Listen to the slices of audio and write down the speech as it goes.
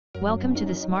Welcome to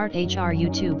the Smart HR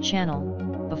YouTube channel.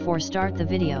 Before start the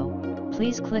video,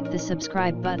 please click the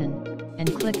subscribe button,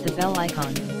 and click the bell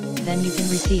icon, then you can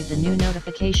receive the new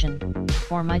notification,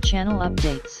 for my channel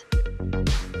updates.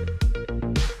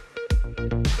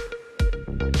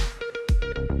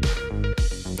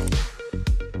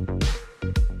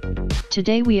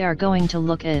 Today we are going to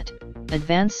look at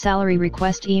Advance Salary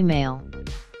Request Email.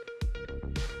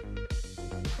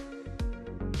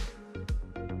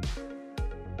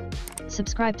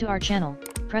 Subscribe to our channel,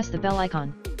 press the bell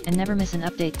icon, and never miss an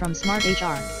update from Smart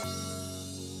HR.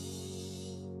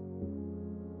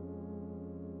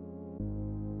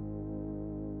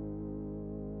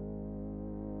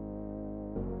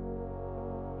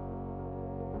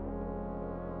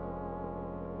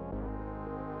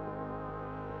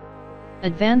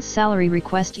 Advance Salary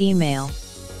Request Email.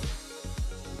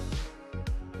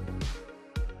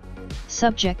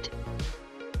 Subject: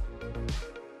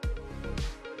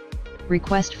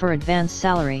 Request for advance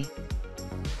salary.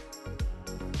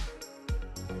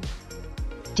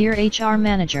 Dear HR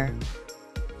Manager,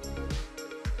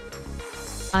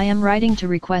 I am writing to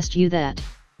request you that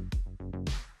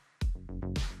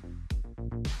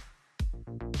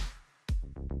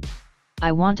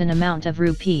I want an amount of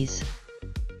rupees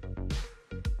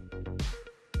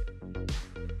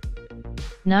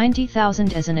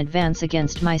 90,000 as an advance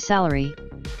against my salary.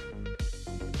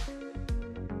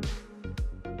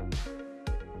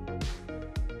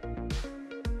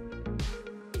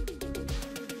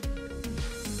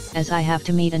 As I have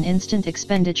to meet an instant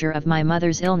expenditure of my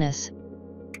mother's illness.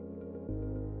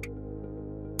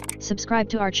 Subscribe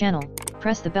to our channel,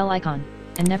 press the bell icon,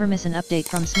 and never miss an update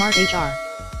from Smart HR.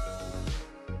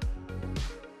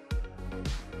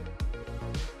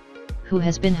 Who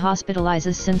has been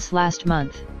hospitalized since last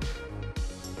month?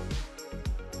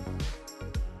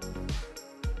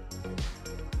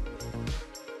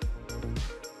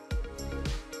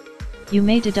 You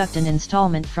may deduct an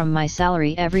installment from my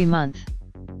salary every month.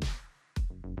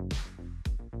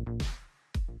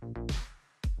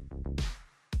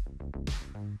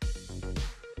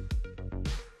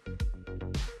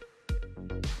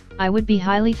 I would be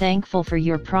highly thankful for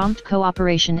your prompt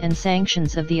cooperation and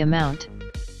sanctions of the amount.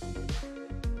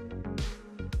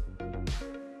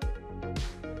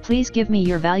 Please give me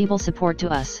your valuable support to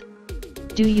us.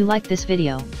 Do you like this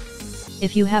video?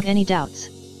 If you have any doubts,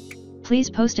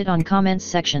 please post it on comments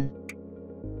section.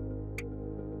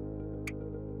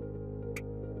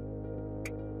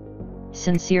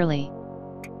 Sincerely,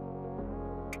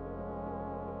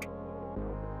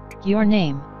 your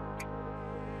name,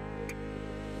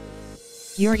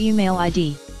 your email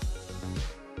ID,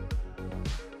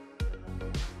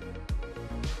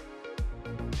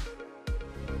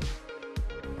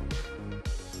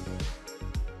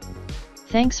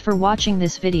 thanks for watching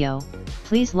this video.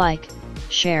 Please like,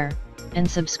 share, and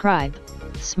subscribe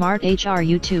Smart HR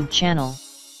YouTube channel.